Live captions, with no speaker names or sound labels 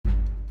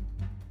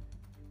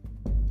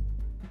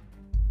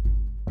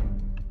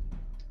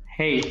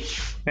Hey,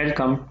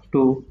 welcome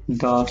to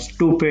the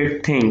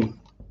stupid thing.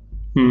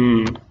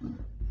 Hmm.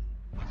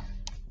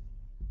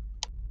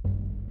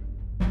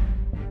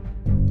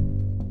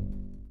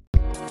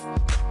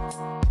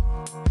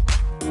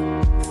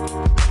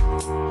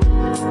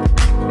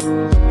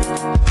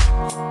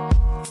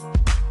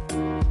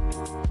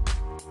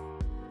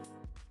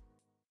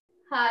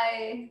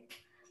 Hi,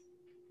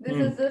 this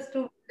Hmm. is the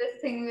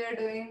stupidest thing we are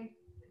doing.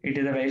 It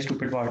is a very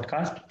stupid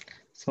podcast.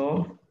 So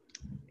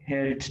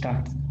here it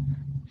starts.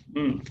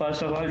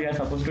 First of all, we are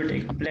supposed to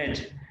take a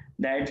pledge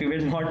that we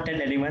will not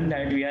tell anyone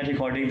that we are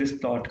recording this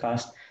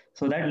podcast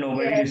so that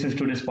nobody Yes. listens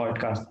to this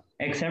podcast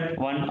except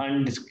one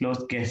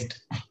undisclosed guest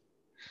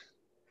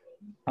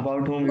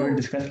about whom we will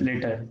Who? discuss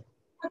later.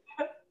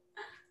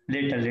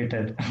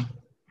 Later.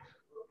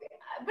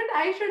 But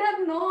I should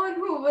have known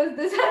who was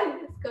this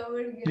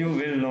undiscovered You guest.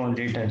 will know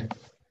later.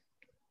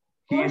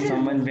 He What is is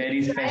someone this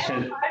very guest? I am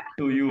special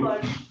to a you.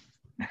 part of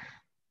God.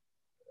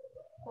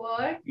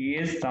 What? He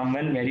is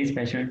someone very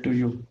special to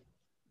you.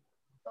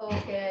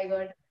 Okay, I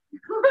got it.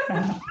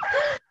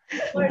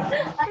 But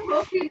I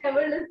hope he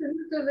never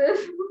listens to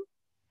this.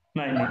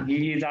 No,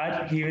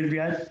 he will be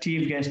our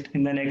chief guest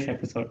in the next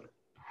episode.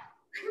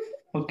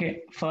 Okay,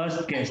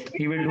 first guest. It's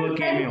He will do not a a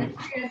very cameo. big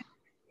guest.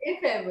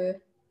 If ever.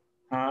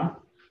 Huh?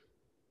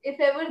 If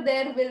ever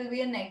there will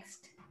be a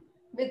next.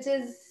 Which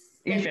is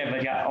If like, ever,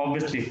 yeah,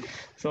 obviously.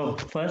 So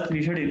first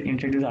we should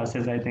introduce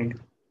ourselves, I think.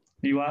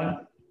 You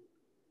are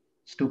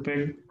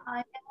stupid. I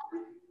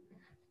am,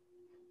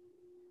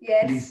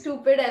 yes, Please.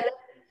 stupid Alex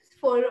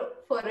for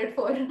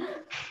for.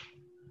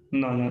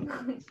 No.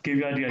 Give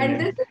your real And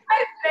this name. is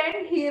my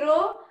friend Hero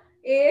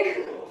A.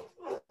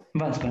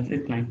 बस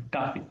इतना ही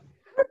काफी.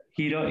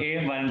 Hero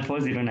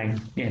A1409.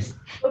 Yes.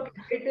 Okay,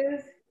 it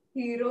is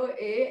Hero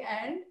A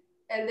and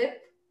Elif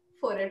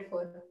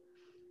 484.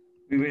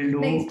 We will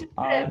Next. do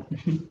our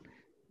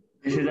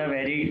this is a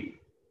very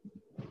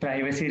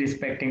privacy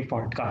respecting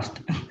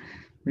podcast.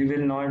 We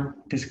will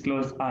not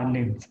disclose our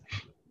names.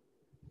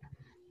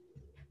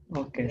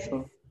 Okay, Yes.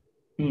 so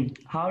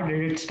how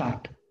did it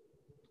start?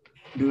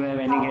 Do you have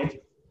any How? guess?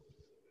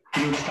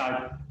 You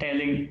start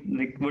telling,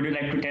 like, would you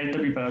like to tell the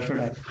people or should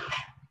I?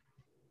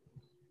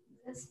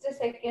 Just a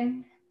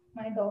second.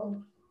 My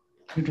dog.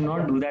 You do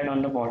not Okay. do that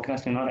on the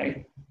podcast,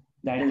 right?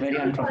 That is very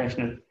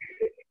unprofessional.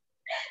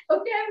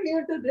 Okay, I'm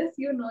new to this.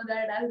 You know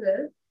that as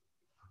well.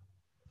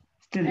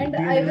 Still, And be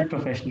a I little will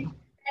professional,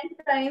 10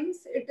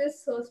 times. It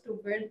is so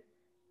stupid.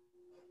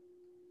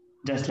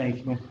 just like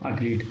you.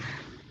 Agreed.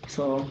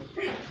 So,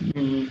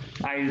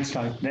 I'll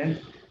start then.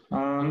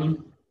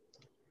 Um,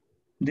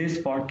 this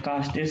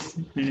podcast is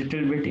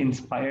little bit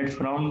inspired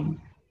from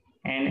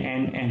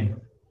NNN,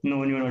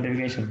 no new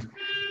notifications,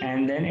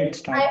 and then it I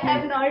start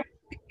have like not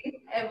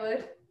seen ever.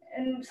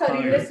 And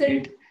sorry, heard listen.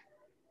 it,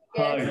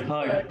 Yes, heard.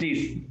 heard.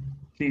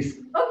 Please.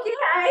 Okay,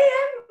 I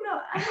am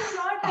not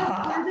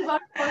a quiz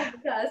about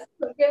podcast.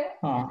 Okay,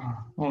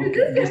 you're Okay,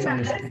 just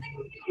misunderstood. embarrassing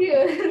me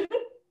here.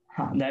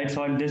 That's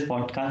what this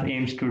podcast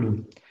aims to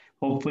do.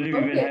 Hopefully, we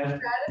will Okay,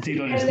 have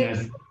zero embarrassing Alex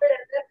listeners.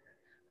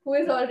 who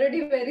is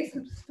already very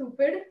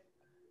stupid.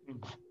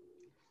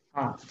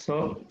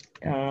 So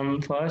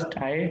first,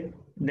 I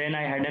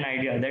had an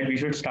idea that we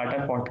should start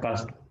a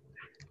podcast.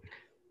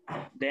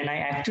 Then I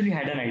actually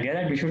had an idea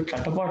that we should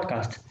start a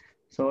podcast.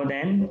 So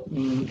then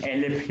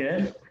Elif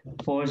here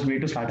forced me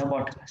to start a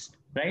podcast,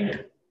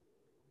 right?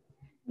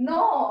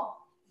 No,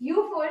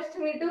 you forced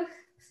me to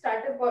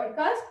start a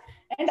podcast,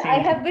 and I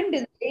Same have thing.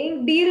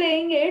 been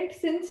delaying it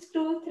since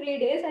 2 3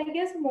 days, I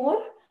guess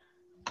more,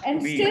 and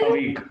A still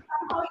week.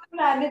 somehow you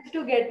managed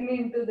to get me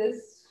into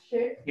this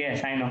shit.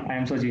 Yes, I know. I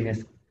am so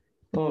genius.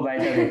 Oh, by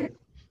the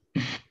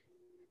way.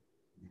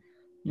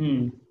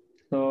 Hmm.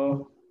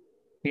 So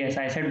yes,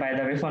 I said by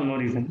the way for no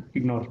reason.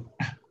 Ignore.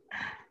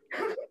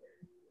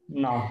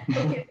 Now,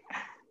 Okay,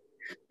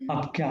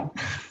 अब क्या?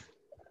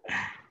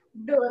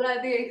 Dora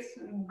the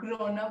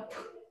grown up.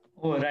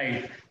 Oh,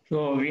 right.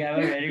 So we have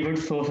a very good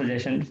show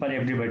suggestion for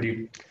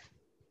everybody.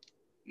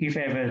 If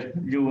ever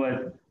you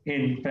were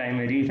in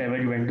primary, if ever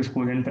you went to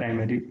school in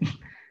primary,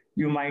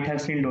 you might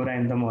have seen Dora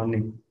in the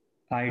morning.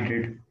 I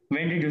did.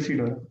 When did you see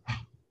Dora?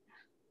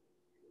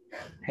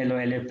 Hello,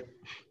 Elip.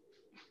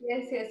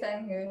 Yes,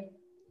 I'm here.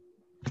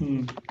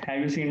 Have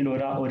you seen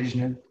Dora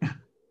original?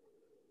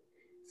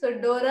 So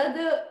Dora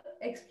the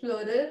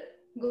Explorer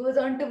goes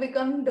on to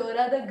become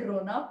Dora the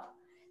Grown Up,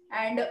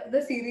 and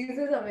the series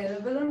is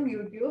available on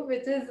YouTube,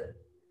 which is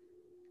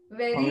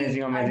Amazing,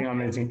 very amazing,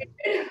 amazing.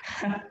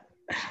 underrated.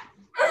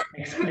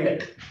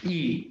 Explicit.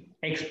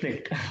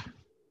 Explicit.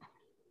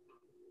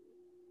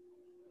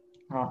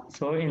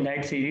 So in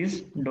that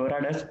series,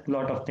 Dora does a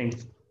lot of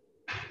things.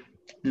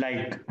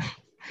 Like,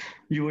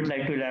 you would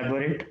like to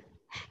elaborate?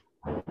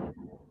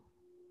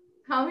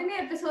 How many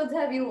episodes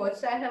have you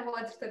watched? I have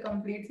watched the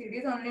complete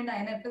series. Only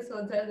 9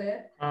 episodes are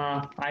there.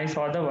 I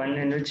saw the one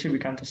in which she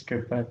becomes a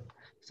stripper.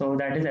 So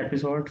that is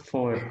episode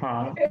 4.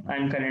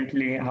 I'm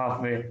currently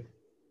halfway.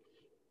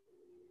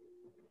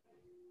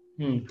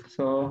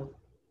 So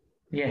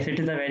yes, it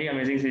is a very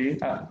amazing series.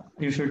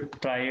 You should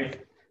try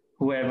it.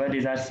 whoever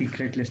is our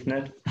secret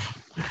listener,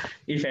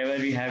 if ever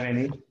we have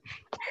any.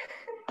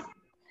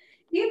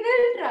 He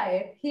will try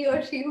it. He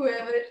or she,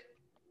 whoever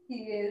he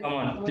is. Come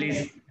on, whatever.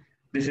 please.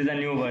 This is a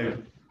new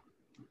word.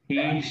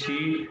 He,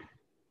 she,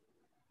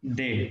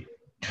 they.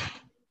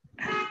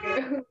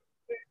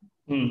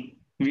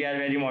 We are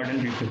very modern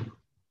people.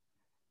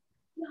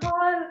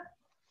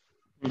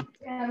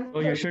 So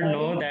you should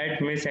know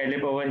that Miss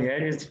Elip over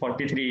here is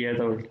 43 years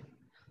old.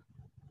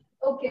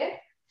 Okay,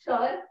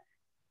 sure.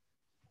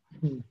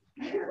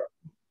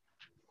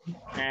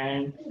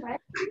 And Why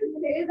did you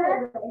say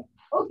that?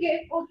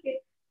 Okay.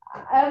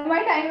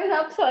 My time is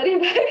up. Sorry,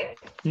 bye.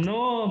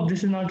 no,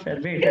 this is not fair.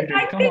 Wait.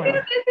 Come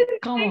on.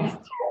 Come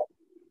on.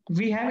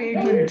 We have 8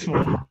 minutes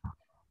more.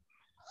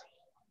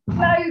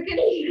 Now you can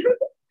leave.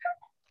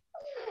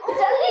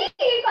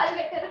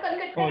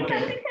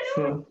 Okay.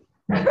 So,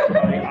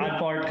 sorry, our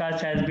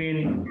podcast has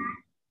been.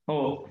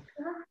 Oh,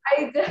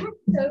 I just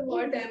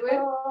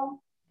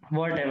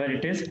whatever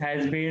it is,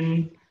 has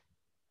been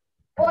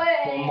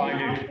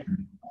bombarded.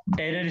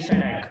 Terrorist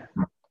attack.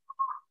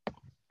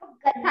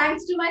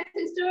 Thanks to my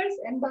sisters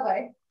and bye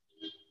bye.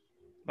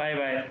 Bye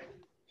bye.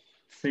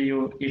 See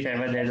you if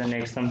ever there's a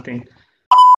next something.